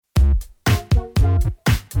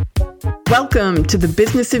Welcome to the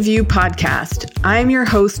Business of You podcast. I'm your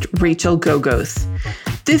host, Rachel Gogos.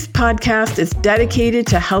 This podcast is dedicated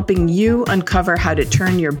to helping you uncover how to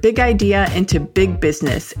turn your big idea into big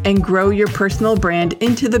business and grow your personal brand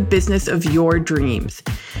into the business of your dreams.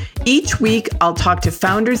 Each week, I'll talk to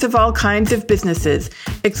founders of all kinds of businesses,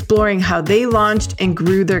 exploring how they launched and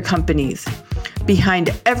grew their companies. Behind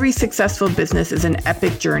every successful business is an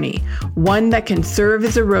epic journey, one that can serve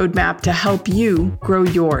as a roadmap to help you grow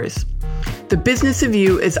yours. The Business of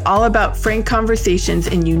You is all about frank conversations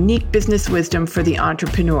and unique business wisdom for the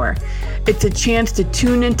entrepreneur. It's a chance to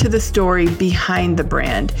tune into the story behind the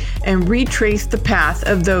brand and retrace the path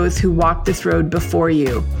of those who walked this road before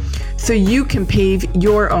you, so you can pave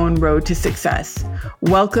your own road to success.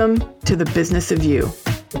 Welcome to the Business of You.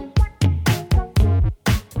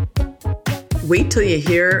 Wait till you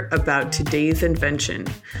hear about today's invention.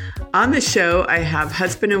 On the show, I have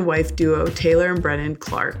husband and wife duo Taylor and Brennan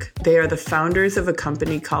Clarke. They are the founders of a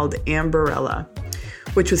company called Amberella,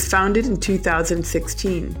 which was founded in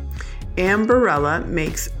 2016. Amberella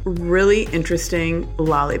makes really interesting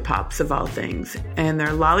lollipops of all things, and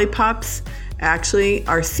their lollipops actually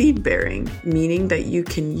are seed-bearing, meaning that you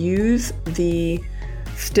can use the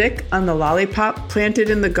stick on the lollipop, plant it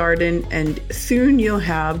in the garden, and soon you'll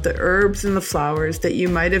have the herbs and the flowers that you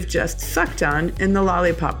might have just sucked on in the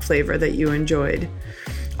lollipop flavor that you enjoyed.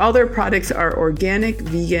 All their products are organic,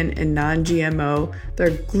 vegan, and non-GMO.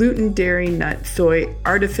 They're gluten, dairy, nut, soy,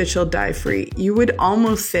 artificial, dye-free. You would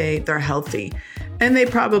almost say they're healthy, and they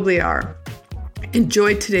probably are.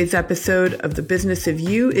 Enjoy today's episode of The Business of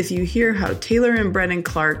You as you hear how Taylor and Brennan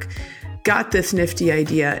Clarke got this nifty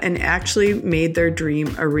idea and actually made their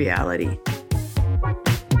dream a reality.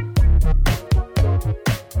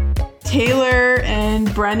 Taylor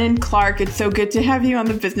and Brennan Clarke, it's so good to have you on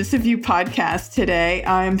the Business of You podcast today.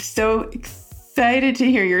 I'm so excited to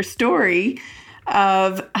hear your story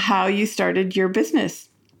of how you started your business.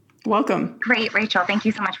 Welcome. Great, Rachel. Thank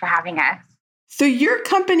you so much for having us. So your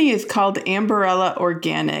company is called Amberella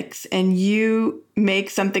Organics, and you make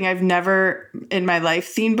something I've never in my life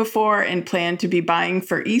seen before and plan to be buying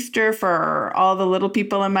for Easter for all the little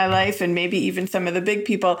people in my life and maybe even some of the big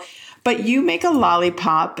people. But you make a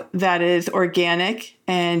lollipop that is organic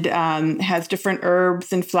and has different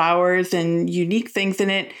herbs and flowers and unique things in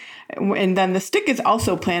it. And then the stick is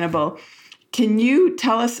also plantable. Can you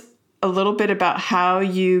tell us a little bit about how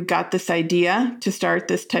you got this idea to start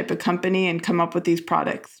this type of company and come up with these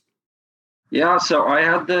products? Yeah, so I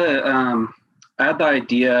had the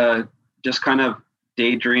idea just kind of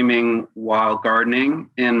daydreaming while gardening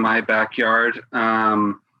in my backyard.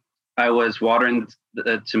 I was watering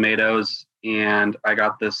the tomatoes, and I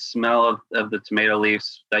got the smell of the tomato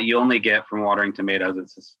leaves that you only get from watering tomatoes.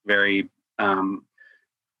 It's this very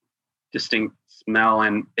distinct smell,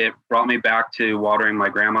 and it brought me back to watering my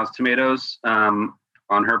grandma's tomatoes on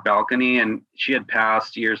her balcony, and she had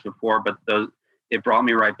passed years before, but it brought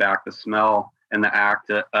me right back, the smell and the act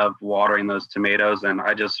of watering those tomatoes. And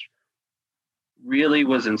I just really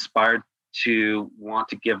was inspired to want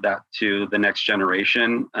to give that to the next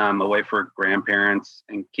generation, a way for grandparents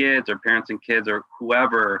and kids, or parents and kids, or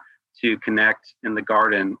whoever, to connect in the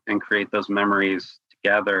garden and create those memories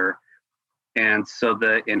together. And so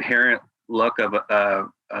the inherent look of a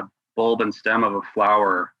bulb and stem of a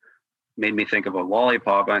flower made me think of a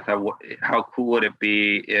lollipop. And I thought, how cool would it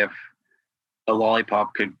be if a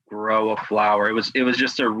lollipop could grow a flower? It was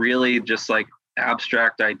just a really just like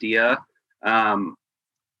abstract idea.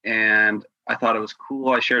 And I thought it was cool.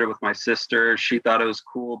 I shared it with my sister. She thought it was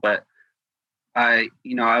cool, but I've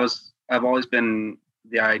always been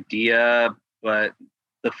the idea, but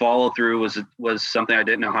the follow through was something I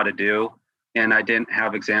didn't know how to do. And I didn't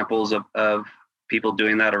have examples of people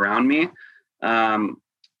doing that around me.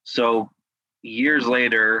 So years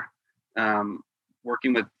later,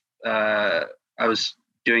 working with, I was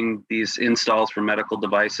doing these installs for medical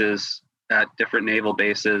devices at different naval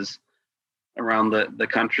bases around the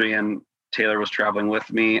country, and Taylor was traveling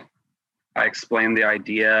with me. I explained the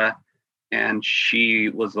idea, and she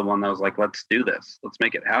was the one that was like, let's do this. Let's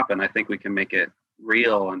make it happen. I think we can make it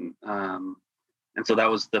real. And so that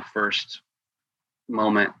was the first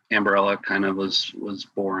moment Amberella kind of was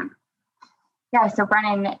born. Yeah, so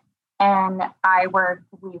Brennan and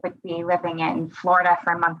we would be living in Florida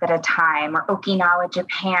for a month at a time, or Okinawa,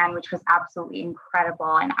 Japan, which was absolutely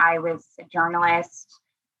incredible. And I was a journalist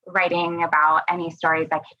writing about any stories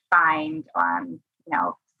I could find on,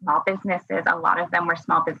 small businesses. A lot of them were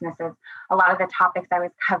small businesses. A lot of the topics I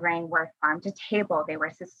was covering were farm to table. They were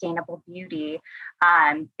sustainable beauty.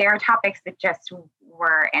 They are topics that just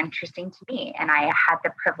were interesting to me. And I had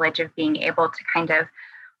the privilege of being able to kind of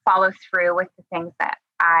follow through with the things that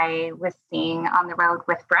I was seeing on the road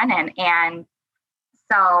with Brennan. And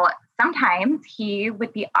so sometimes he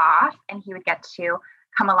would be off and he would get to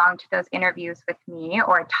come along to those interviews with me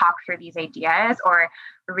or talk through these ideas or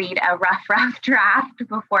read a rough draft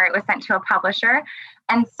before it was sent to a publisher.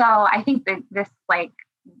 And so I think that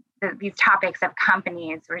these topics of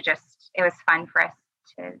companies were just, it was fun for us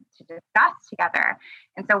to discuss together.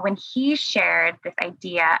 And so when he shared this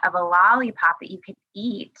idea of a lollipop that you could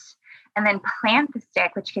eat and then plant the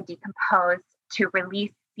stick, which could decompose to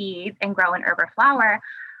release seeds and grow an herb or flower,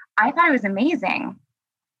 I thought it was amazing.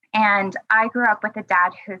 And I grew up with a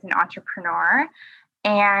dad who's an entrepreneur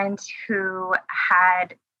and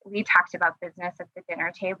we talked about business at the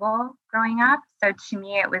dinner table growing up. So to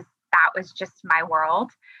me, that was just my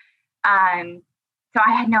world. So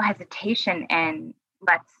I had no hesitation in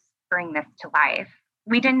let's bring this to life.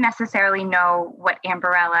 We didn't necessarily know what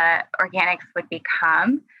Amberella Organics would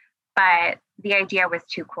become, but the idea was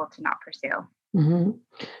too cool to not pursue. Mm-hmm.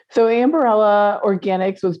 So Amberella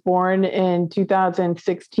Organics was born in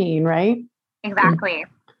 2016, right? Exactly.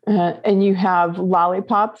 And you have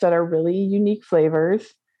lollipops that are really unique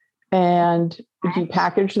flavors. And you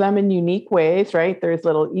package them in unique ways, right? There's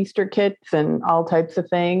little Easter kits and all types of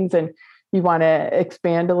things. And you want to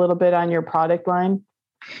expand a little bit on your product line?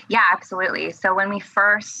 Yeah, absolutely. So when we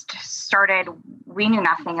first started, we knew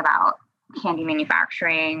nothing about candy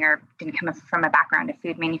manufacturing or didn't come from a background of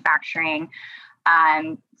food manufacturing.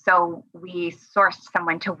 So we sourced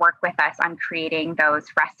someone to work with us on creating those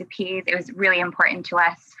recipes. It was really important to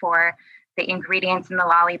us for the ingredients in the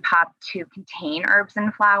lollipop to contain herbs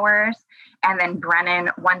and flowers. And then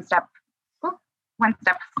Brennan, one step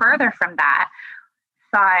further from that,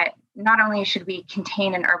 thought not only should we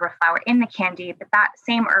contain an herb or flower in the candy, but that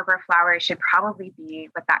same herb or flower should probably be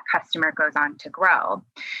what that customer goes on to grow.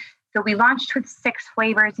 So we launched with 6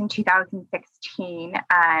 flavors in 2016.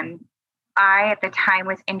 I, at the time,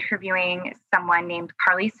 was interviewing someone named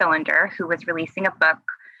Carly Cylinder, who was releasing a book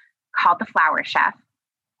called The Flower Chef.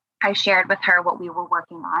 I shared with her what we were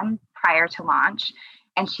working on prior to launch.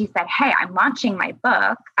 And she said, hey, I'm launching my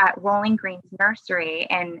book at Rolling Greens Nursery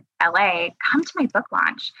in LA. Come to my book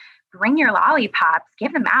launch. Bring your lollipops,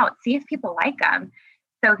 give them out, see if people like them.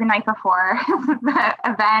 So the night before the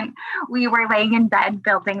event, we were laying in bed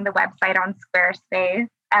building the website on Squarespace.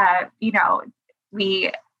 It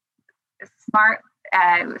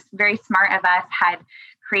was very smart of us, had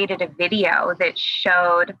created a video that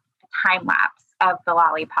showed a time lapse of the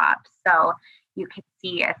lollipops. So you could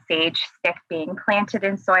see a sage stick being planted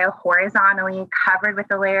in soil horizontally, covered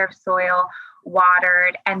with a layer of soil,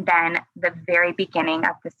 watered, and then the very beginning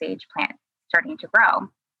of the sage plant starting to grow.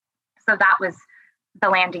 So that was the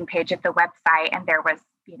landing page of the website. And there was,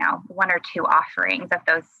 1 or 2 offerings of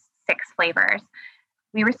those 6 flavors.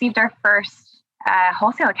 We received our first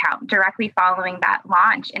wholesale account directly following that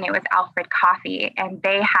launch, and it was Alfred Coffee. And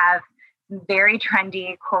they have very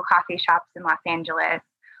trendy, cool coffee shops in Los Angeles,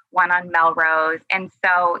 one on Melrose. And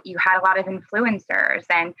so you had a lot of influencers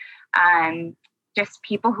and just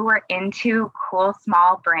people who were into cool,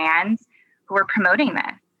 small brands who were promoting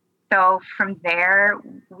this. So from there,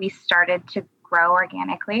 we started to grow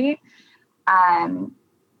organically.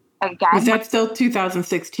 Is that still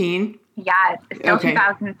 2016? Yeah, it's still okay.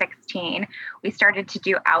 2016. We started to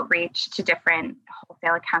do outreach to different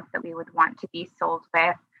wholesale accounts that we would want to be sold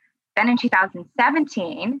with. Then in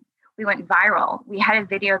 2017, we went viral. We had a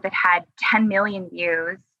video that had 10 million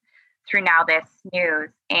views through Now This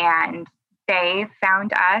News, and they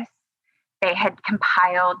found us. They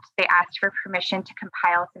asked for permission to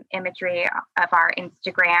compile some imagery of our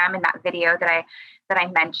Instagram and that video that I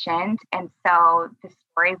mentioned. And so the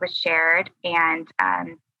story was shared, and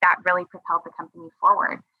that really propelled the company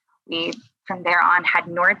forward. We, from there on, had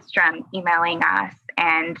Nordstrom emailing us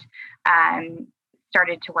and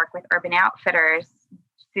started to work with Urban Outfitters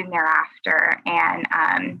soon thereafter.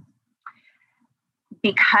 And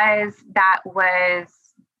because that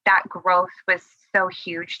growth was so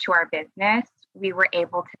huge to our business, we were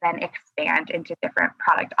able to then expand into different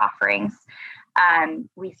product offerings.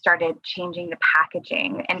 We started changing the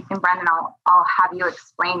packaging, and Brennan, I'll have you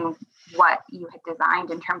explain what you had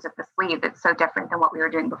designed in terms of the sleeve that's so different than what we were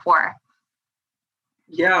doing before.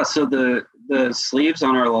 Yeah, so the sleeves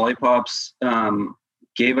on our lollipops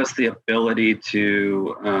gave us the ability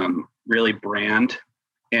to really brand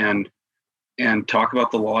and talk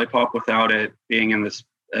about the lollipop without it being in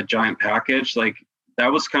a giant package. Like, that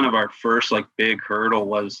was kind of our first big hurdle,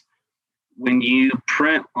 was when you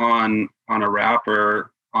print on a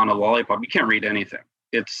wrapper on a lollipop, you can't read anything.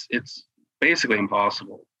 It's basically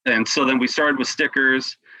impossible. And so then we started with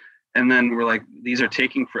stickers, And then we're like, these are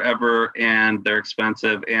taking forever and they're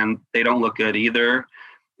expensive and they don't look good either.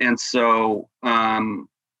 And so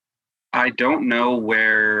I don't know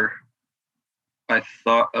where I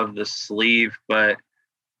thought of the sleeve, but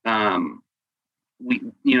we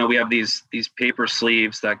have these paper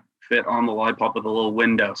sleeves that fit on the lollipop with a little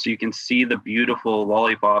window, so you can see the beautiful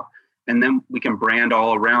lollipop, and then we can brand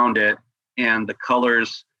all around it, and the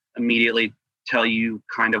colors immediately tell you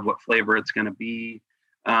kind of what flavor it's going to be.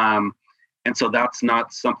 And so that's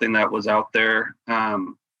not something that was out there.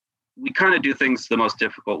 We kind of do things the most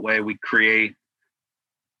difficult way. We create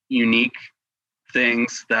unique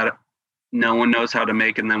things that no one knows how to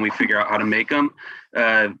make, and then we figure out how to make them.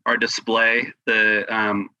 Our display,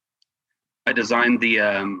 I designed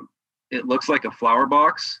it looks like a flower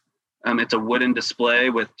box. It's a wooden display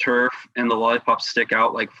with turf, and the lollipops stick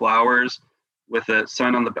out like flowers with a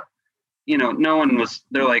sign on the back. No one was,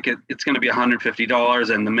 they're like, it's going to be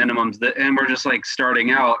 $150 and the minimum's and we're just like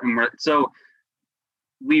starting out. And so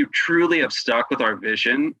we truly have stuck with our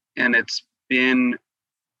vision, and it's been,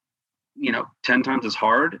 10 times as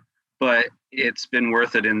hard, but it's been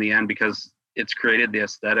worth it in the end because it's created the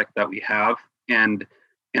aesthetic that we have and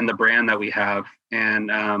the brand that we have.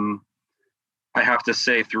 And I have to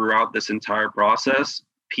say, throughout this entire process,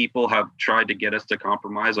 people have tried to get us to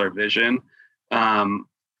compromise our vision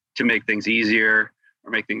to make things easier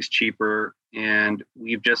or make things cheaper. And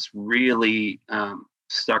we've just really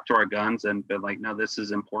stuck to our guns and been like, no, this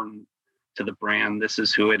is important to the brand. This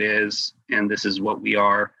is who it is, and this is what we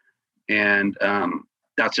are. And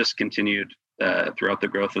that's just continued throughout the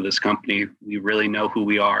growth of this company. We really know who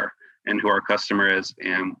we are and who our customer is,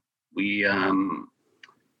 and we're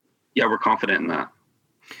confident in that.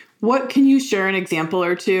 What can you share an example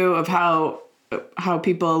or two of how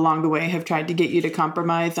people along the way have tried to get you to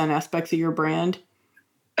compromise on aspects of your brand?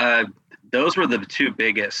 Those were the two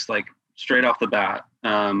biggest, like straight off the bat.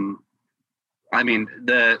 The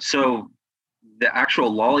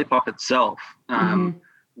actual lollipop itself,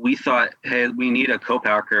 we thought, hey, we need a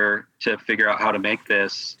co-packer to figure out how to make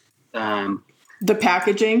this. The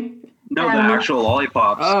packaging? No, the actual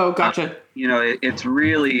lollipops. Oh, gotcha. It's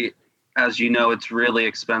really, as you know, it's really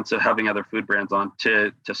expensive having other food brands on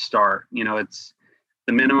to start. It's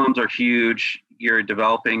the minimums are huge. You're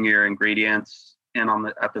developing your ingredients, and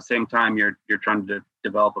at the same time, you're trying to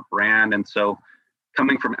develop a brand. And so,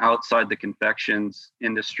 coming from outside the confections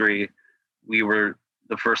industry,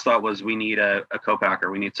 the first thought was we need a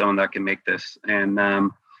co-packer. We need someone that can make this.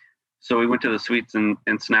 And so we went to the Sweets and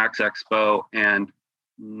Snacks Expo, and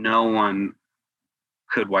no one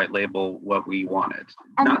could white label what we wanted.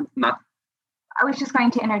 And not. I was just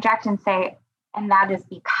going to interject and say, and that is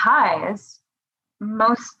because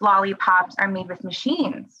most lollipops are made with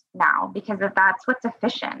machines now, because that's what's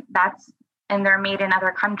efficient. And they're made in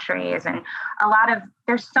other countries. And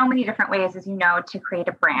there's so many different ways, as you know, to create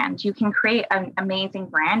a brand. You can create an amazing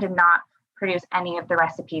brand and not produce any of the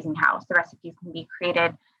recipes in-house. The recipes can be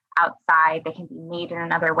created outside. They can be made in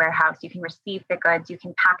another warehouse. You can receive the goods. You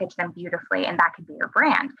can package them beautifully, and that could be your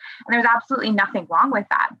brand. And there's absolutely nothing wrong with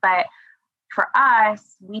that. But for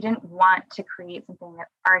us, we didn't want to create something that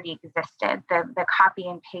already existed. The copy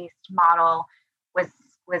and paste model was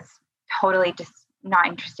totally just not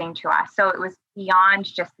interesting to us. So it was beyond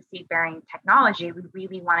just the seed bearing technology. We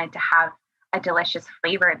really wanted to have a delicious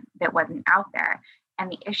flavor that wasn't out there.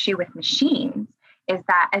 And the issue with machines is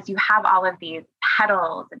that as you have all of these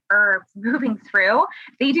petals and herbs moving through,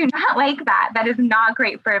 they do not like that. That is not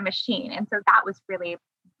great for a machine. And so that was really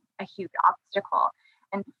a huge obstacle.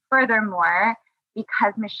 And furthermore,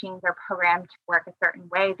 because machines are programmed to work a certain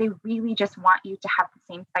way, they really just want you to have the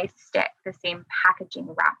same size stick, the same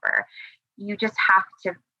packaging wrapper. You just have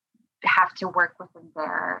to work within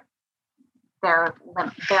their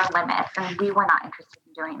limits, and we were not interested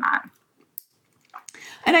in doing that.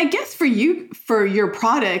 And I guess for your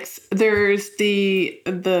products, there's the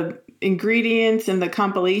ingredients and the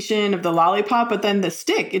compilation of the lollipop, but then the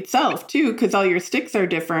stick itself too, because all your sticks are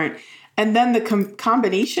different. And then the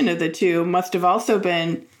combination of the two must have also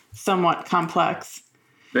been somewhat complex.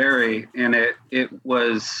 Very, and it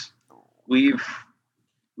was we've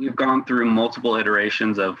gone through multiple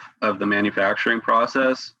iterations of the manufacturing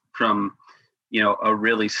process, from a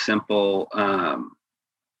really simple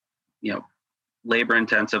labor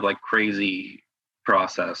intensive, like crazy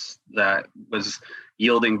process that was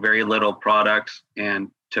yielding very little product and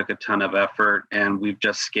took a ton of effort, and we've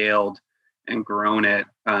just scaled and grown it,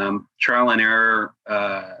 trial and error,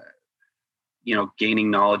 gaining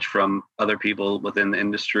knowledge from other people within the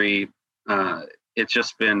industry. It's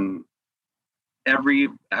just been, every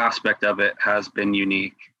aspect of it has been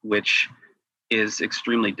unique, which is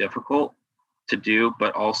extremely difficult to do,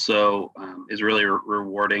 but also is really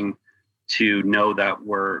rewarding to know that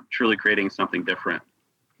we're truly creating something different.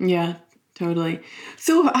 Yeah, totally.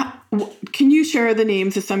 So can you share the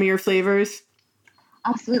names of some of your flavors?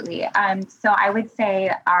 Absolutely. So I would say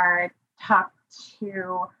our top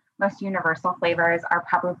two most universal flavors are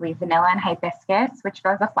probably vanilla and hibiscus, which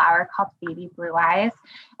grows a flower called baby blue eyes.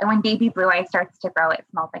 And when baby blue eyes starts to grow, it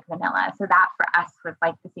smells like vanilla. So that for us was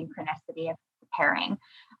like the synchronicity of the pairing.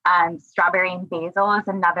 Strawberry and basil is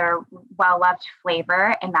another well-loved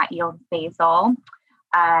flavor, and that yields basil.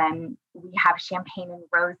 We have champagne and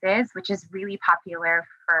roses, which is really popular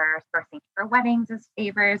for sourcing for weddings as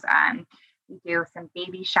favors. We do some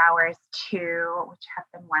baby showers too, which have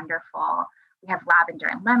been wonderful. We have lavender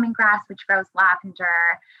and lemongrass, which grows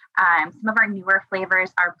lavender. Some of our newer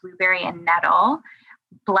flavors are blueberry and nettle,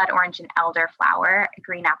 blood orange and elderflower,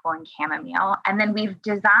 green apple and chamomile. And then we've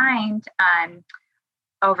designed,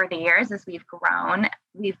 over the years as we've grown,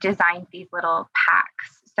 we've designed these little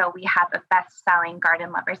packs. So we have a best-selling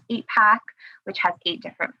Garden Lovers 8-pack, which has 8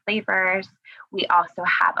 different flavors. We also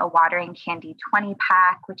have a watering candy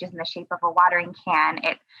 20-pack, which is in the shape of a watering can.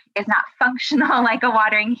 It is not functional like a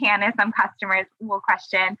watering can, as some customers will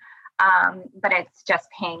question, but it's just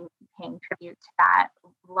paying tribute to that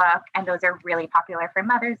look. And those are really popular for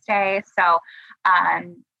Mother's Day. So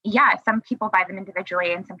some people buy them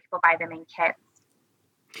individually and some people buy them in kits.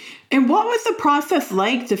 And what was the process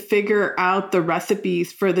like to figure out the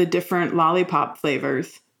recipes for the different lollipop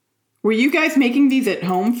flavors? Were you guys making these at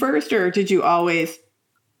home first, or did you always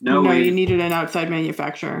know you needed an outside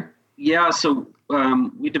manufacturer? Yeah, so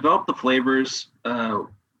we developed the flavors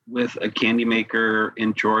with a candy maker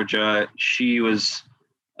in Georgia. She was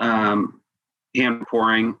hand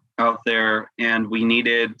pouring out there, and we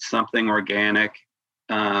needed something organic,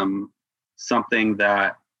 something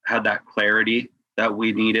that had that clarity that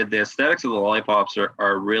we needed. The aesthetics of the lollipops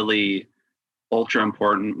are really ultra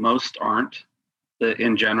important. Most aren't.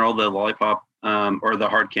 In general, the lollipop or the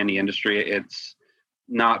hard candy industry, it's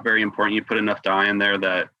not very important. You put enough dye in there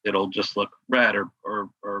that it'll just look red or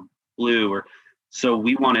blue. So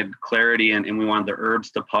we wanted clarity and we wanted the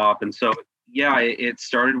herbs to pop. And so, yeah, it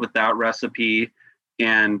started with that recipe.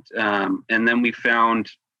 And then we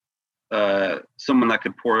found someone that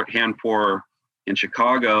could hand pour in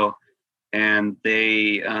Chicago. And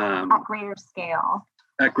they at greater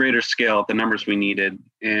scale, the numbers we needed,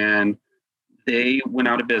 and they went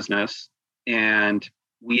out of business, and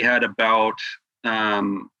we had about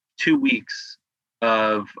 2 weeks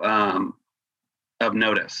of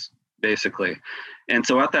notice, basically. And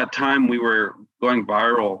so at that time we were going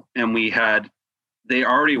viral, and they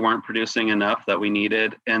already weren't producing enough that we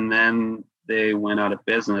needed, and then they went out of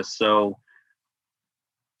business. So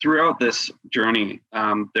throughout this journey,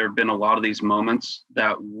 there have been a lot of these moments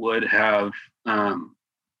that would have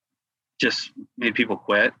just made people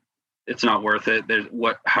quit. It's not worth it.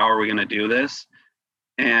 How are we going to do this?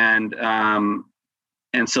 And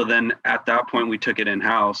so then at that point, we took it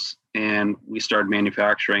in-house and we started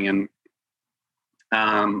manufacturing. And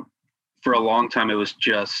for a long time, it was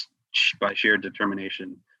just by sheer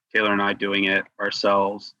determination, Taylor and I doing it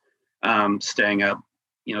ourselves, staying up,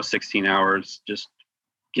 16 hours, just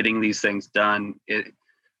getting these things done.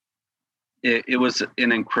 It was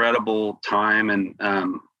an incredible time, and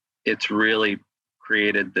it's really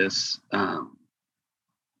created this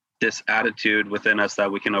attitude within us that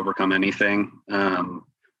we can overcome anything,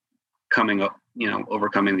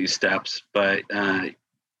 overcoming these steps. But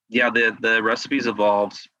the recipes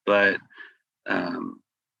evolved, but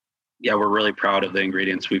we're really proud of the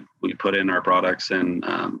ingredients we put in our products, and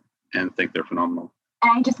think they're phenomenal.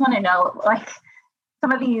 And I just want to know,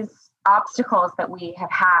 some of these obstacles that we have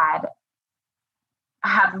had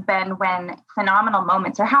have been when phenomenal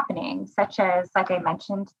moments are happening, such as, like I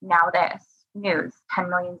mentioned, Now This News, 10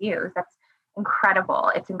 million views. That's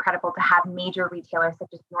incredible. It's incredible to have major retailers such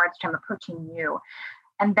as Nordstrom approaching you.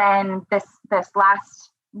 And then this last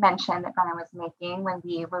mention that Brennan was making, when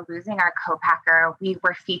we were losing our co-packer, we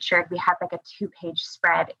were featured. We had a 2-page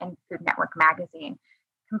spread in Food Network magazine,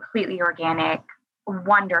 completely organic,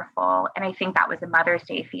 wonderful. And I think that was a Mother's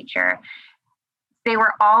Day feature. They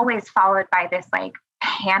were always followed by this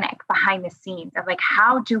panic behind the scenes of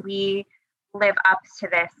how do we live up to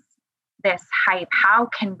this hype? How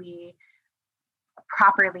can we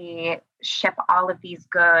properly ship all of these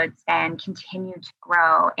goods and continue to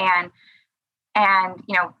grow? And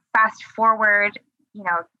fast forward,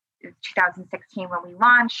 2016 when we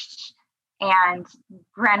launched. And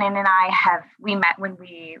Brennan and I we met when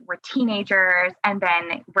we were teenagers, and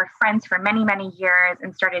then we're friends for many, many years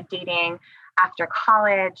and started dating after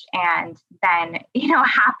college, and then,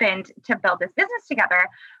 happened to build this business together.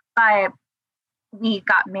 But we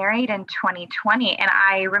got married in 2020. And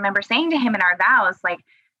I remember saying to him in our vows, like,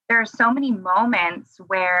 there are so many moments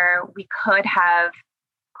where we could have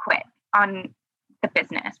quit on the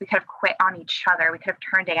business. We could have quit on each other. We could have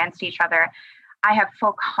turned against each other. I have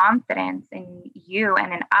full confidence in you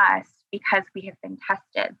and in us because we have been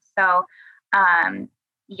tested. So,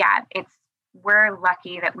 we're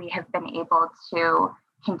lucky that we have been able to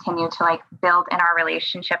continue to like build in our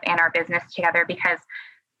relationship and our business together, because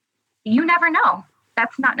you never know.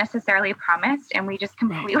 That's not necessarily promised. And we just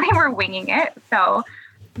completely were winging it. So,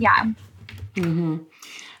 yeah. Mm-hmm.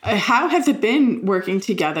 How has it been working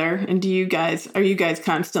together? And are you guys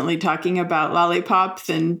constantly talking about lollipops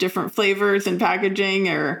and different flavors and packaging,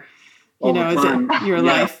 or, is it your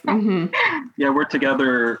life? Mm-hmm. Yeah, we're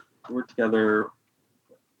together.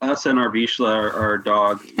 Us and our Vishla, our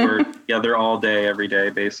dog, we're together all day, every day,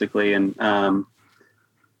 basically. And,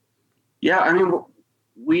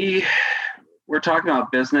 we're talking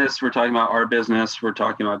about business. We're talking about our business. We're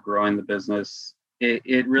talking about growing the business.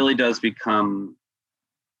 It really does become,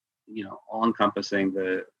 all encompassing,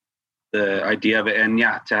 the idea of it. And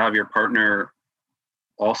to have your partner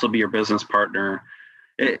also be your business partner.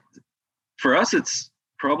 For us, it's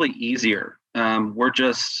probably easier.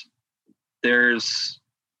 There's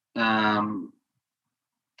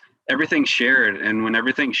everything's shared. And when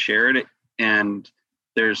everything's shared and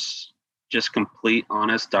there's just complete,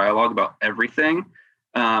 honest dialogue about everything,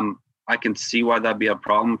 I can see why that'd be a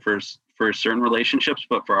problem for certain relationships,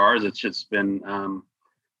 but for ours, it's just been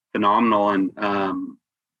phenomenal. And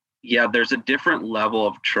there's a different level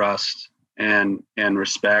of trust and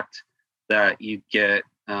respect that you get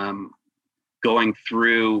going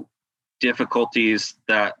through difficulties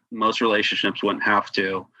that most relationships wouldn't have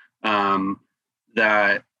to.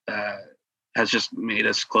 That has just made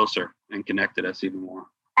us closer and connected us even more.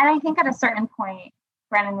 And I think at a certain point,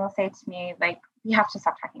 Brennan will say to me, like, you have to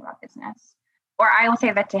stop talking about business. Or I will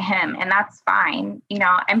say that to him, and that's fine.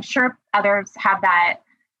 I'm sure others have that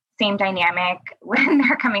same dynamic when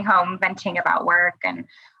they're coming home venting about work. And,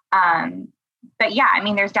 but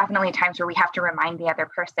there's definitely times where we have to remind the other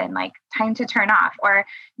person, like, time to turn off, or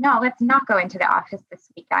no, let's not go into the office this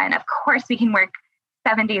weekend. Of course, we can work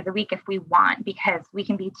 7 days a week if we want, because we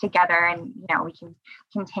can be together and, we can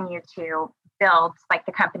continue to build like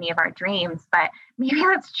the company of our dreams. But maybe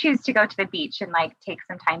let's choose to go to the beach and like take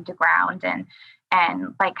some time to ground and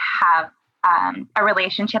like have a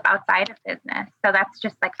relationship outside of business. So that's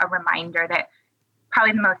just like a reminder that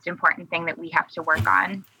probably the most important thing that we have to work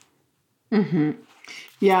on. Mm-hmm.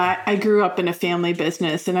 Yeah, I grew up in a family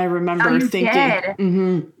business, and I remember thinking,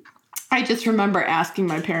 mm-hmm, I just remember asking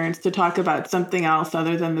my parents to talk about something else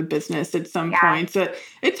other than the business at some point. So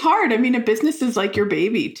it's hard. A business is like your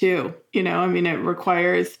baby too. It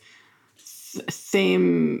requires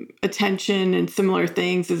same attention and similar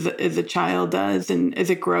things as a child does. And as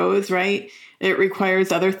it grows, right, it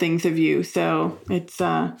requires other things of you. So it's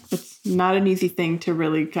not an easy thing to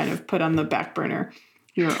really kind of put on the back burner.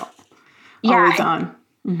 You're always on.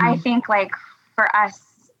 Mm-hmm. I think like for us,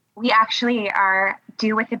 we actually are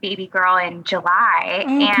due with a baby girl in July.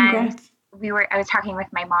 And congrats. I was talking with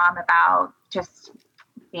my mom about just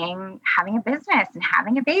having a business and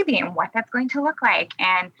having a baby and what that's going to look like.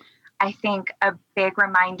 And I think a big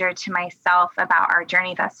reminder to myself about our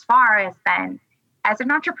journey thus far has been, as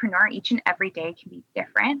an entrepreneur, each and every day can be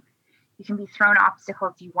different. You can be thrown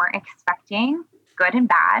obstacles you weren't expecting, good and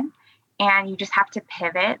bad, and you just have to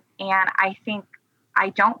pivot. And I think I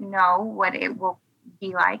don't know what it will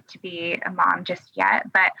be like to be a mom just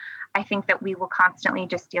yet, but I think that we will constantly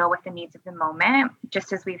just deal with the needs of the moment,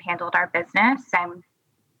 just as we've handled our business, and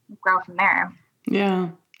grow from there. Yeah.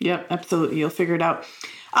 Yep. Absolutely. You'll figure it out.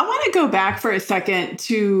 I want to go back for a second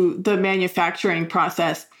to the manufacturing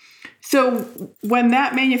process. So when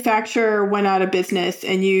that manufacturer went out of business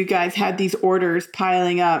and you guys had these orders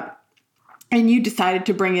piling up and you decided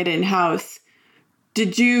to bring it in-house,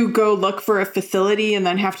 did you go look for a facility and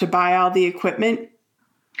then have to buy all the equipment?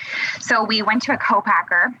 So we went to a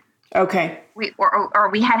co-packer. Okay. We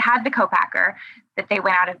had the co-packer that they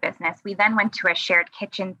went out of business. We then went to a shared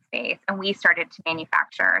kitchen space and we started to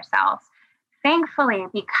manufacture ourselves. Thankfully,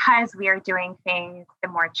 because we are doing things the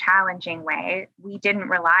more challenging way, we didn't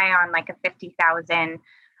rely on like a $50,000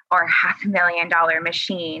 or $500,000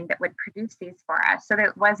 machine that would produce these for us. So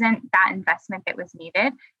there wasn't that investment that was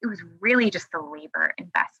needed. It was really just the labor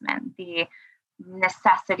investment, the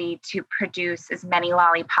necessity to produce as many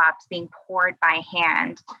lollipops being poured by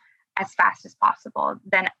hand as fast as possible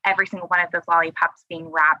than every single one of those lollipops being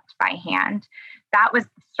wrapped by hand. That was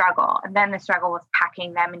the struggle. And then the struggle was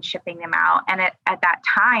packing them and shipping them out. And at that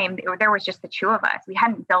time, there was just the two of us. We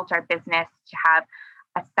hadn't built our business to have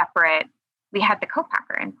a separate, we had the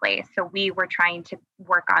co-packer in place. So we were trying to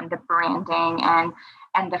work on the branding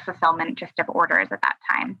and the fulfillment just of orders at that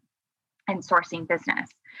time and sourcing business.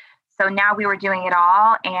 So now we were doing it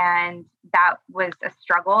all, and that was a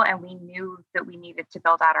struggle, and we knew that we needed to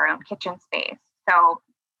build out our own kitchen space. So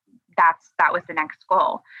that was the next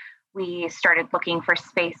goal. We started looking for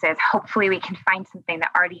spaces. Hopefully we can find something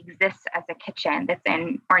that already exists as a kitchen that's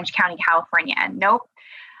in Orange County, California. Nope.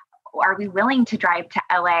 Are we willing to drive to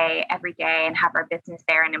LA every day and have our business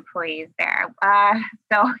there and employees there?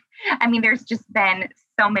 There's just been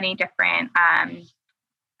so many different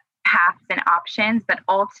paths and options, but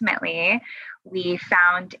ultimately we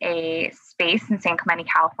found a space in San Clemente,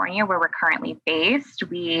 California, where we're currently based.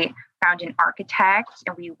 We found an architect,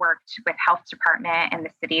 and we worked with health department and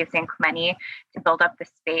the city of San Clemente to build up the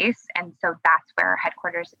space. And so that's where our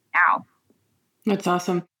headquarters is now. That's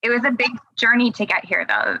awesome. It was a big journey to get here,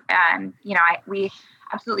 though. We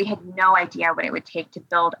absolutely had no idea what it would take to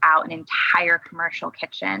build out an entire commercial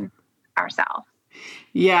kitchen ourselves.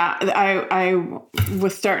 Yeah, I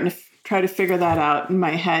was starting to try to figure that out in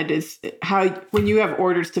my head, is how, when you have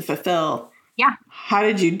orders to fulfill, yeah, how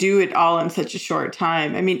did you do it all in such a short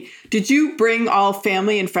time? I mean, did you bring all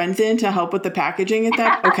family and friends in to help with the packaging at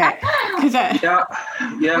that? Okay.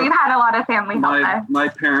 Yeah. We've had a lot of family help. My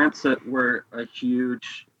parents were a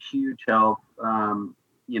huge help.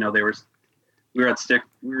 We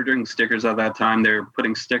were doing stickers at that time. They were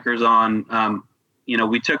putting stickers on.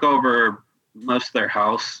 We took over most of their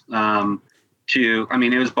house.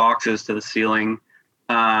 It was boxes to the ceiling.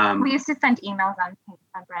 We used to send emails on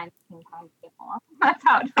Brennan's ping pong table. That's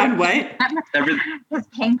how it was. On what? His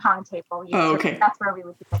ping pong table. Okay. That's where we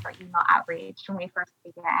would do our email outreach when we first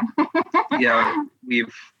began. Yeah,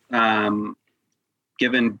 we've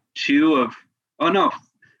given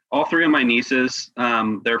all three of my nieces,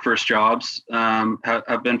 their first jobs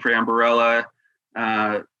have been for Amberella.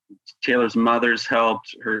 Taylor's mother's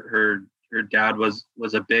helped. Her dad was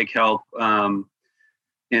a big help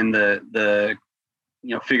in the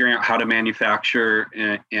figuring out how to manufacture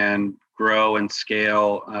and grow and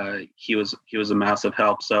scale. He was a massive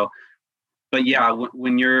help. So, but yeah,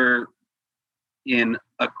 when you're in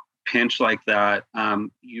a pinch like that,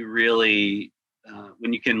 you really,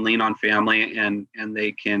 when you can lean on family and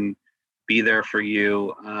they can be there for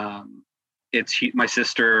you. It's my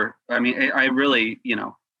sister. I really,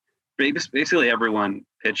 basically everyone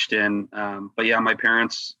pitched in. But yeah, my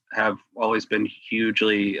parents have always been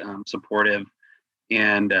hugely supportive,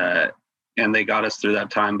 and they got us through that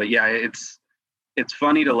time. But yeah, it's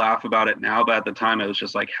funny to laugh about it now, but at the time it was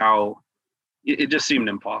just like how it just seemed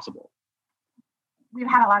impossible. We've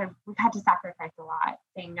had to sacrifice a lot,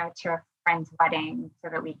 saying no to a friend's wedding so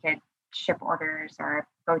that we could ship orders or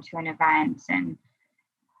go to an event, and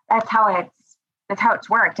that's how it's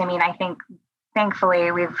worked. I think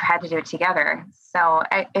thankfully we've had to do it together. So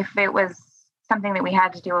if it was something that we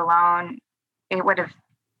had to do alone, it would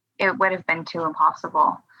have been too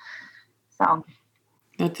impossible. So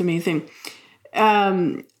that's amazing.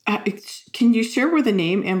 Can you share where the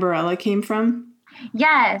name Amberella came from?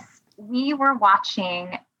 Yes, we were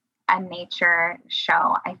watching a nature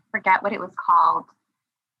show. I forget what it was called.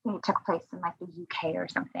 I think it took place in like the UK or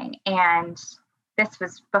something. And this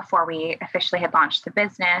was before we officially had launched the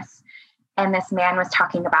business. And this man was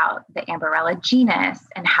talking about the Amberella genus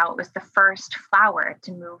and how it was the first flower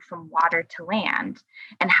to move from water to land,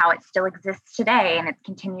 and how it still exists today, and it's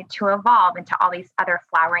continued to evolve into all these other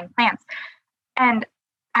flowering plants. And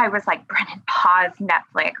I was like, Brennan, pause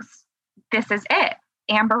Netflix. This is it,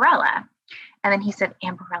 Amberella. And then he said,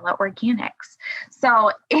 Amberella Organics.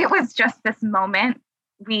 So it was just this moment.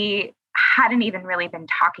 We hadn't even really been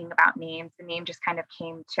talking about names. The name just kind of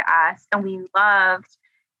came to us, and we loved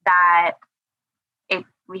that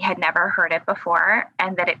we had never heard it before,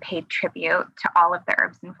 and that it paid tribute to all of the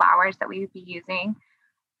herbs and flowers that we would be using.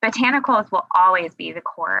 Botanicals will always be the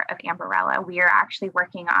core of Amberella. We are actually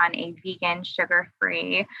working on a vegan,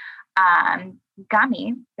 sugar-free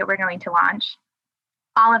gummy that we're going to launch.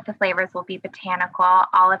 All of the flavors will be botanical.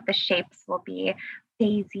 All of the shapes will be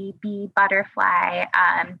daisy, bee, butterfly,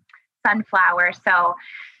 sunflower. So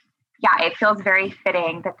yeah, it feels very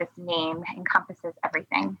fitting that this name encompasses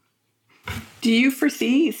everything. Do you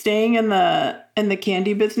foresee staying in the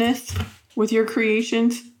candy business with your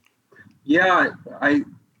creations? Yeah,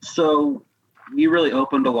 so we really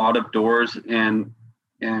opened a lot of doors, and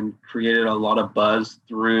and created a lot of buzz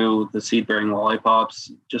through the seed-bearing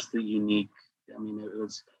lollipops. Just the unique. I mean, it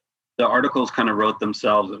was the articles kind of wrote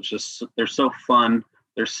themselves. It was just they're so fun.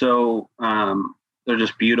 They're so they're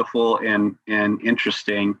just beautiful and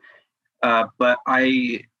interesting. But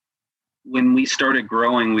when we started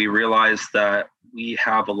growing, we realized that we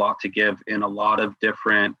have a lot to give in a lot of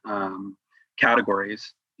different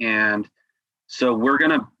categories, and so we're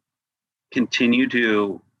going to continue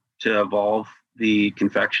to evolve the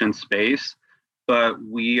confection space, but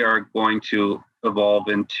we are going to evolve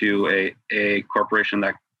into a corporation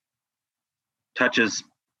that touches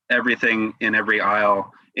everything in every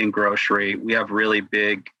aisle in grocery. We have a really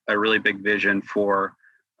big vision for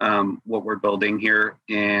what we're building here,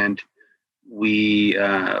 and we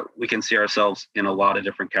can see ourselves in a lot of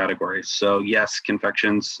different categories. So yes,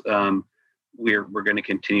 confections, we're going to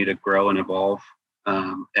continue to grow and evolve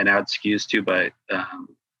and add SKUs too, but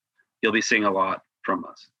you'll be seeing a lot from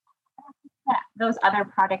us. Yeah, those other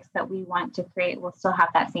products that we want to create will still have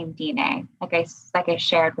that same DNA. Like I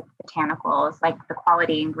shared with botanicals, like the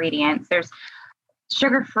quality ingredients. There's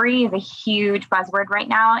sugar-free is a huge buzzword right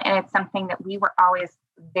now, and it's something that we were always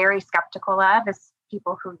very skeptical of as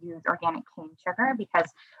people who use organic cane sugar,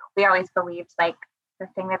 because we always believed like the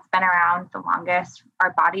thing that's been around the longest,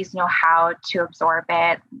 our bodies know how to absorb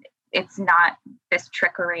it. It's not this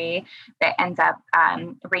trickery that ends up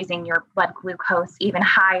raising your blood glucose even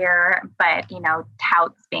higher, but,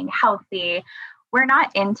 touts being healthy. We're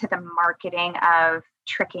not into the marketing of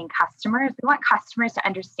tricking customers. We want customers to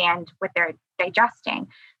understand what they're digesting.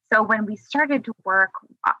 So when we started to work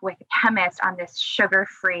with a chemist on this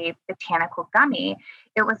sugar-free botanical gummy,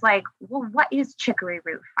 it was like, well, what is chicory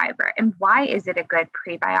root fiber and why is it a good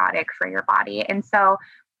prebiotic for your body? And so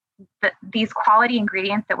these quality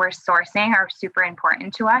ingredients that we're sourcing are super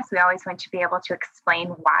important to us. We always want to be able to explain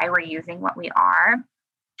why we're using what we are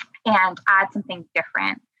and add something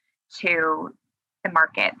different to the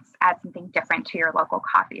markets, add something different to your local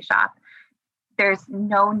coffee shop. There's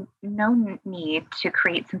no need to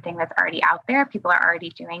create something that's already out there. People are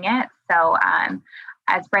already doing it. So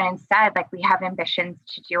as Brennan said, like we have ambitions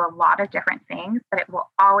to do a lot of different things, but it will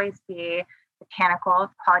always be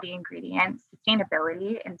botanical, quality ingredients,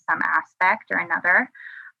 sustainability in some aspect or another,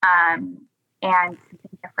 and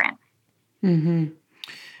something different. Mm-hmm.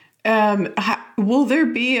 Will there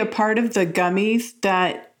be a part of the gummies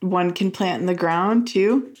that one can plant in the ground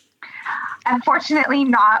too? Unfortunately,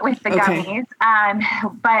 not with the gummies,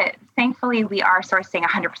 but thankfully we are sourcing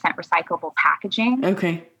 100% recyclable packaging.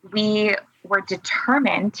 Okay. We were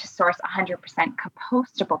determined to source 100%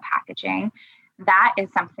 compostable packaging. That is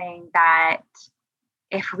something that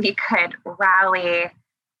if we could rally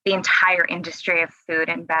the entire industry of food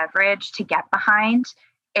and beverage to get behind,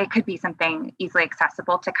 it could be something easily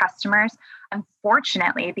accessible to customers.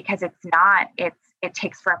 Unfortunately, because it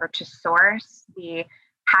takes forever to source. The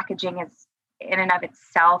packaging is in and of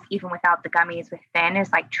itself, even without the gummies within,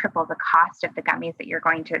 is like triple the cost of the gummies that you're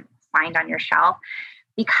going to find on your shelf.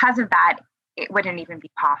 Because of that, it wouldn't even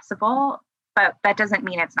be possible. But that doesn't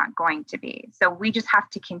mean it's not going to be. So we just have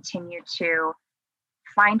to continue to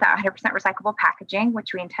find that 100% recyclable packaging,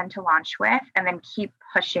 which we intend to launch with, and then keep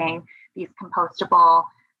pushing these compostable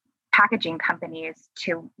packaging companies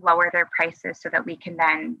to lower their prices so that we can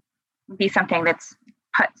then be something that's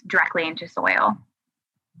put directly into soil.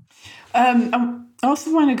 I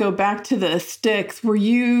also want to go back to the sticks.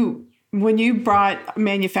 When you brought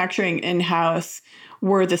manufacturing in-house,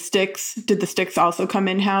 did the sticks also come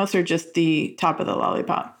in-house or just the top of the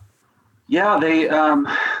lollipop? Yeah,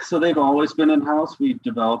 they've always been in-house. We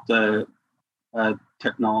developed a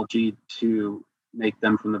technology to make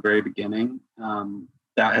them from the very beginning.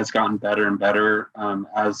 That has gotten better and better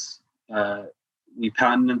as we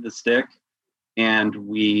patented the stick, and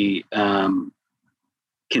we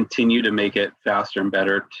continue to make it faster and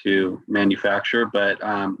better to manufacture. But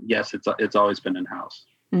yes, it's always been in-house.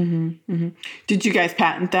 Mm-hmm, mm-hmm. Did you guys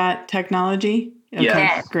patent that technology? Okay,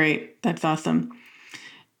 yes. Great. That's awesome.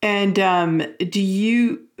 And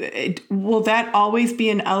will that always be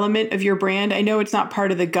an element of your brand? I know it's not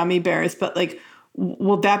part of the gummy bears, but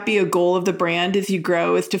will that be a goal of the brand as you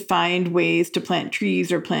grow, is to find ways to plant trees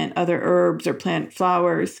or plant other herbs or plant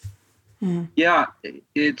flowers? Mm. Yeah,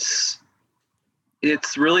 it's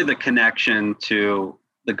really the connection to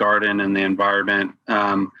the garden and the environment.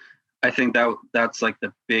 I think that's like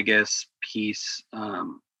the biggest piece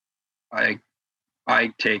I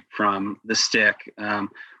take from the stick.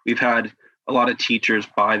 We've had a lot of teachers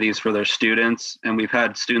buy these for their students, and we've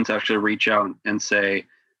had students actually reach out and say,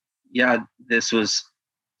 yeah, this was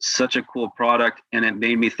such a cool product, and it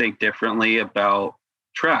made me think differently about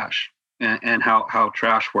trash. and how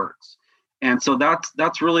trash works. And so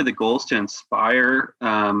that's really the goal, is to inspire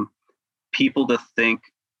people to think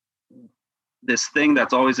this thing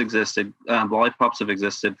that's always existed. Lollipops have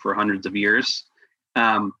existed for hundreds of years.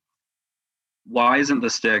 Why isn't the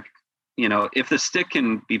stick, if the stick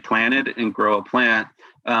can be planted and grow a plant,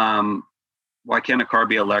 why can't a car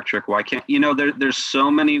be electric? Why can't, there's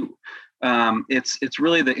so many, it's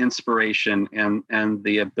really the inspiration and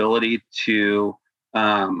the ability to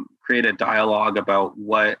create a dialogue about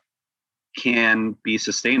what can be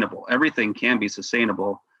sustainable. Everything can be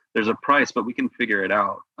sustainable. There's a price, but we can figure it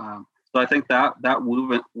out. So I think that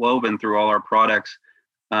woven through all our products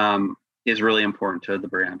is really important to the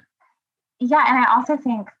brand. Yeah, and I also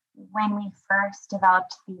think when we first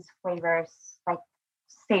developed these flavors, like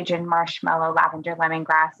sage and marshmallow, lavender,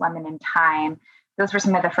 lemongrass, lemon and thyme, those were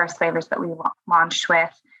some of the first flavors that we launched with.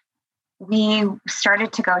 We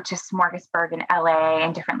started to go to Smorgasburg in LA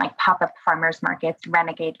and different like pop-up farmers markets,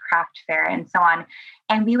 Renegade Craft Fair, and so on.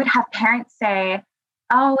 And we would have parents say,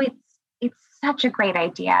 "Oh, it's such a great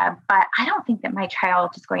idea, but I don't think that my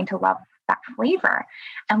child is going to love that flavor."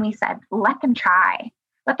 And we said, let them try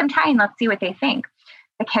and let's see what they think.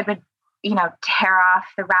 The kid would, tear off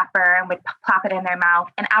the wrapper and would plop it in their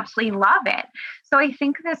mouth and absolutely love it. So I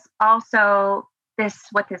think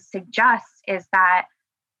what this suggests is that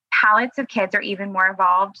palates of kids are even more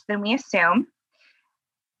evolved than we assume.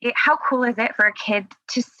 How cool is it for a kid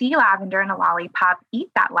to see lavender in a lollipop,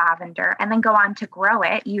 eat that lavender, and then go on to grow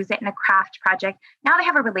it, use it in a craft project? Now they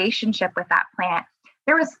have a relationship with that plant.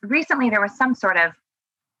 There was some sort of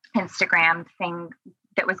Instagram thing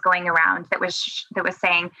that was going around that was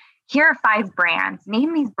saying, here are 5 brands,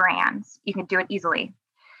 name these brands. You can do it easily.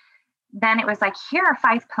 Then it was like, here are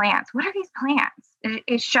 5 plants. What are these plants?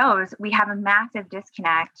 It shows we have a massive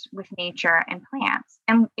disconnect with nature and plants.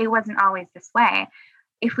 And it wasn't always this way.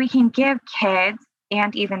 If we can give kids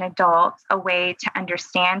and even adults a way to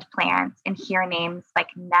understand plants and hear names like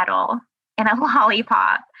nettle in a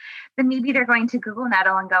lollipop, then maybe they're going to Google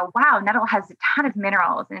nettle and go, wow, nettle has a ton of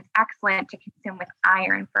minerals and it's excellent to consume with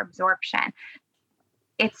iron for absorption.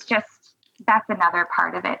 It's just, that's another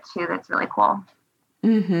part of it too that's really cool.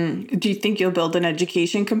 Mm-hmm. Do you think you'll build an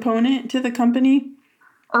education component to the company?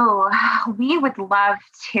 Oh, we would love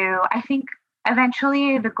to. I think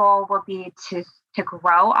eventually the goal will be to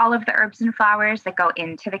grow all of the herbs and flowers that go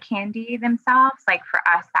into the candy themselves. Like for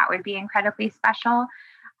us, that would be incredibly special.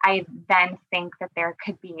 I then think that there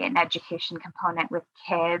could be an education component with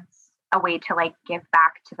kids, a way to like give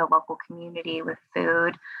back to the local community with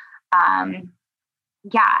food.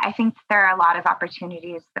 I think there are a lot of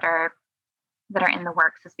opportunities that are in the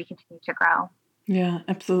works as we continue to grow. Yeah,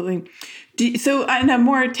 absolutely. So on a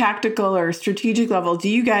more tactical or strategic level, do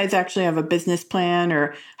you guys actually have a business plan,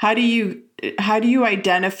 or how do you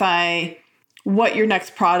identify what your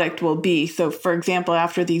next product will be? So for example,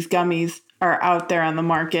 after these gummies are out there on the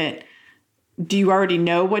market, do you already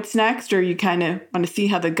know what's next, or you kind of want to see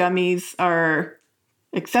how the gummies are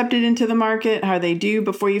accepted into the market, how they do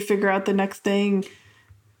before you figure out the next thing?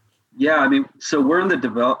 Yeah, I mean, so we're in the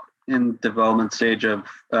development stage of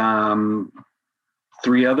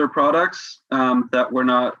 3 other products that we're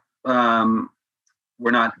not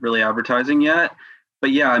really advertising yet.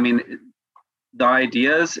 But yeah, I mean, the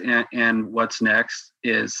ideas and what's next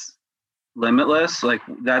is limitless. Like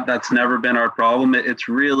that's never been our problem. It's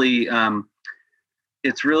really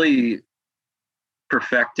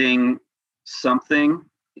perfecting something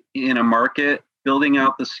in a market, building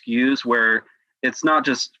out the SKUs where it's not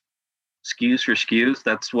just SKUs for SKUs.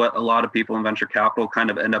 That's what a lot of people in venture capital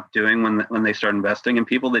kind of end up doing when they start investing in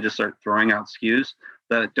people. They just start throwing out SKUs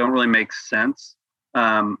that don't really make sense.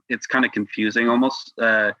 It's kind of confusing almost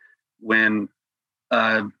when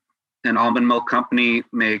an almond milk company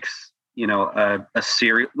makes a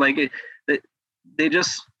cereal, like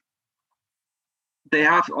they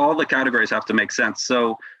have, all the categories have to make sense.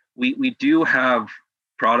 So we do have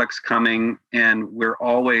products coming, and we're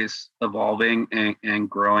always evolving and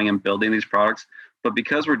growing and building these products. But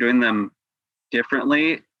because we're doing them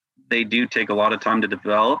differently, they do take a lot of time to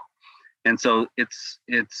develop. And so it's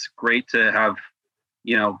great to have,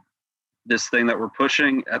 this thing that we're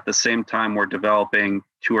pushing at the same time we're developing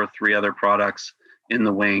 2 or 3 other products in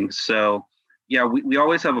the wings. So yeah, we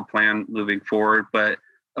always have a plan moving forward. But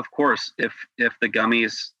of course, if the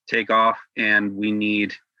gummies take off and we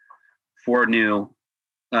need 4 new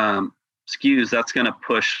SKUs, that's going to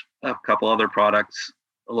push a couple other products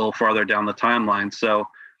a little farther down the timeline. So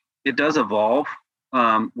it does evolve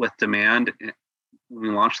with demand when we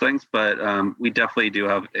launch things, but we definitely do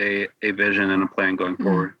have a vision and a plan going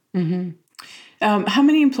forward. Mm-hmm. How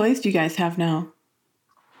many employees do you guys have now?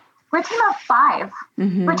 We're a team of 5.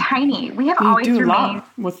 We're tiny. We have You always do a remained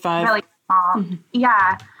lot with 5. really small.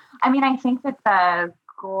 Yeah. I mean, I think that the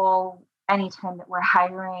goal anytime that we're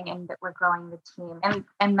hiring and that we're growing the team,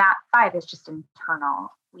 and that 5 is just internal.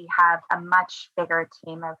 We have a much bigger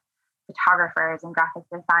team of photographers and graphic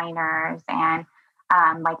designers and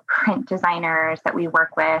like print designers that we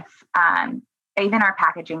work with. Even our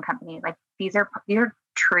packaging company, like these are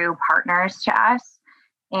true partners to us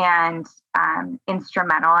and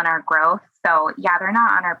instrumental in our growth. So yeah, they're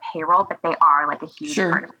not on our payroll, but they are like a huge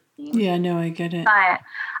part of the team. Yeah, no, I get it. But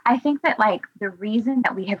I think that like the reason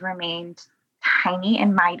that we have remained tiny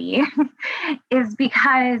and mighty is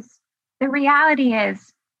because the reality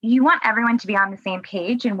is you want everyone to be on the same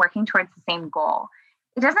page and working towards the same goal.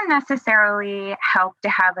 It doesn't necessarily help to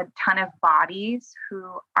have a ton of bodies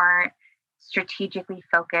who aren't strategically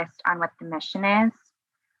focused on what the mission is,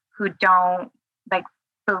 who don't like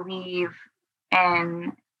believe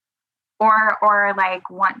in or like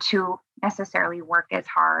want to necessarily work as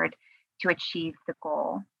hard to achieve the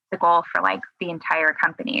goal for like the entire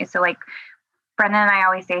company. So like Brennan and I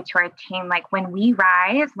always say to our team, like when we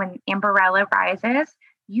rise, when Amberella rises,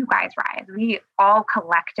 you guys rise. We all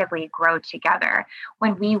collectively grow together.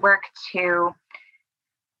 When we work to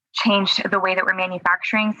change the way that we're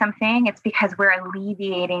manufacturing something, it's because we're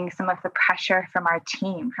alleviating some of the pressure from our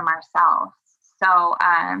team, from ourselves. So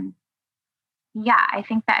yeah, I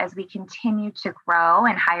think that as we continue to grow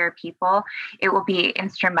and hire people, it will be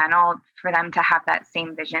instrumental for them to have that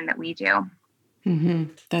same vision that we do.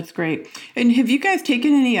 That's great. And have you guys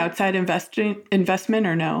taken any outside investment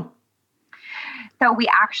or no? So we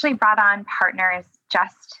actually brought on partners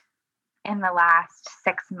just in the last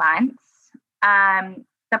 6 months.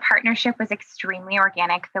 The partnership was extremely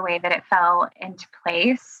organic the way that it fell into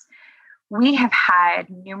place. We have had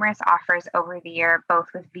numerous offers over the year, both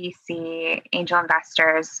with VC, angel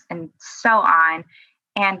investors, and so on.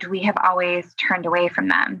 And we have always turned away from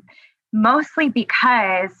them, mostly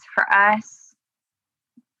because for us,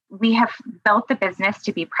 we have built the business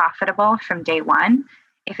to be profitable from day one.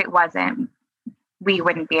 If it wasn't, we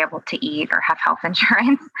wouldn't be able to eat or have health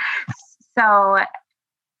insurance. So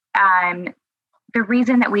the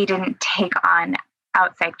reason that we didn't take on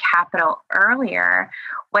outside capital earlier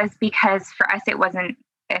was because for us, it wasn't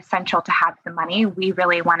essential to have the money. We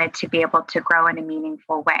really wanted to be able to grow in a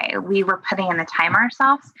meaningful way. We were putting in the time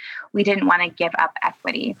ourselves. We didn't want to give up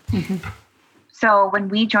equity. So when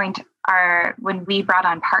we brought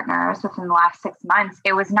on partners within the last 6 months,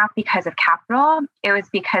 it was not because of capital. It was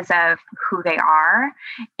because of who they are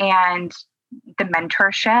and the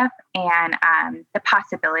mentorship and the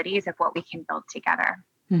possibilities of what we can build together.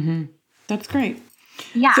 That's great.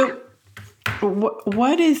 Yeah. So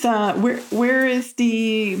what is, where is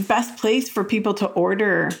the best place for people to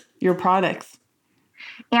order your products?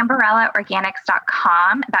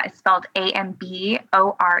 AmberellaOrganics.com. That is spelled AMBORELLA,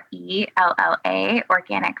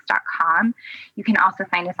 organics.com. You can also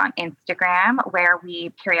find us on Instagram, where we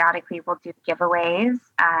periodically will do giveaways.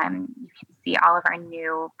 You can see all of our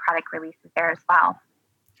new product releases there as well.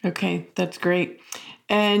 Okay, that's great.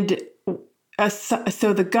 And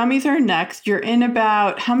so the gummies are next. You're in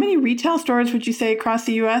about, how many retail stores would you say across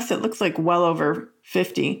the U.S.? It looks like well over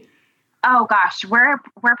 50. Oh gosh, we're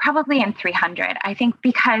probably in 300. I think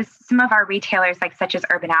because some of our retailers, like such as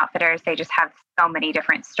Urban Outfitters, they just have so many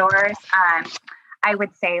different stores. I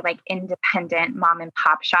would say like independent mom and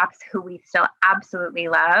pop shops who we still absolutely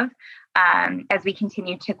love. As we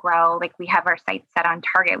continue to grow, like we have our sights set on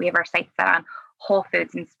Target, we have our sights set on Whole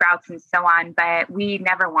Foods and Sprouts and so on, but we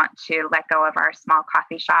never want to let go of our small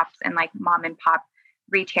coffee shops and like mom and pop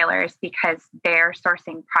retailers because they're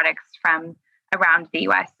sourcing products from around the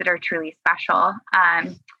US that are truly special.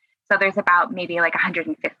 So there's about maybe like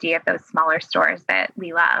 150 of those smaller stores that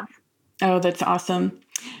we love. Oh, that's awesome.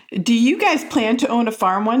 Do you guys plan to own a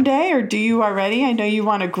farm one day, or do you already? I know you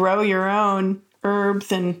want to grow your own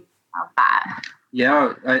herbs and... Love that.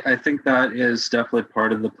 Yeah, I think that is definitely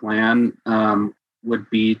part of the plan, would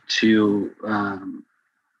be to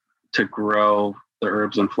grow the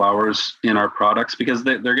herbs and flowers in our products, because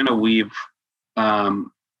they're going to weave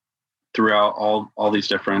throughout all these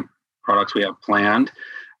different products we have planned.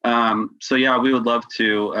 So yeah, we would love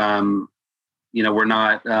to, we're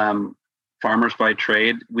not farmers by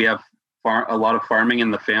trade. We have a lot of farming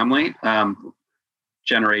in the family,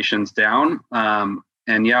 generations down.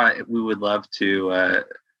 And yeah, we would love to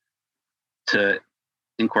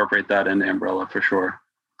incorporate that into Amberella for sure.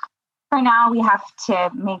 For now, we have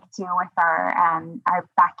to make do with our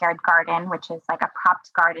backyard garden, which is like a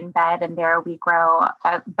propped garden bed. And there we grow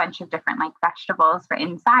a bunch of different like vegetables for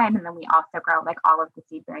inside. And then we also grow like all of the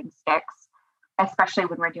seed-bearing sticks especially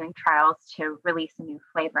when we're doing trials to release a new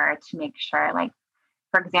flavor, to make sure, like,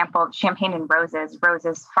 for example, champagne and roses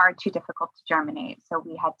is far too difficult to germinate. So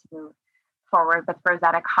we had to move forward with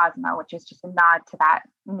Rosetta Cosmo, which is just a nod to that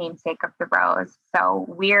namesake of the rose. So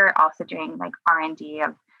we're also doing like R&D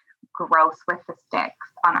of growth with the sticks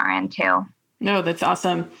on our end too. No, that's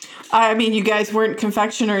awesome. I mean, you guys weren't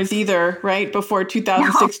confectioners either, right? Before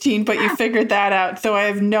 2016, but you figured that out. So I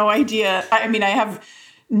have no idea. I mean, I have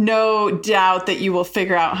no doubt that you will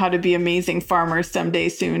figure out how to be amazing farmers someday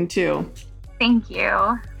soon too. Thank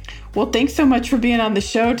you. Well, thanks so much for being on the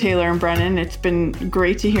show, Taylor and Brennan. It's been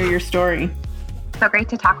great to hear your story. So great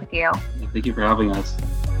to talk with you. Thank you for having us.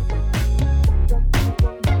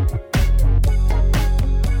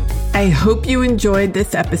 I hope you enjoyed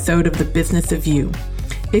this episode of The Business of You.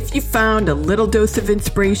 If you found a little dose of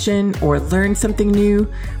inspiration or learned something new,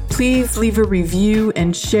 please leave a review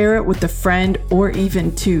and share it with a friend or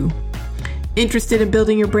even two. Interested in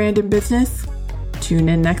building your brand and business? Tune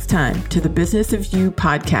in next time to the Business of You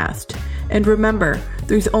podcast. And remember,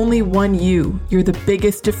 there's only one you. You're the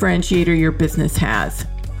biggest differentiator your business has.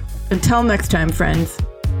 Until next time, friends.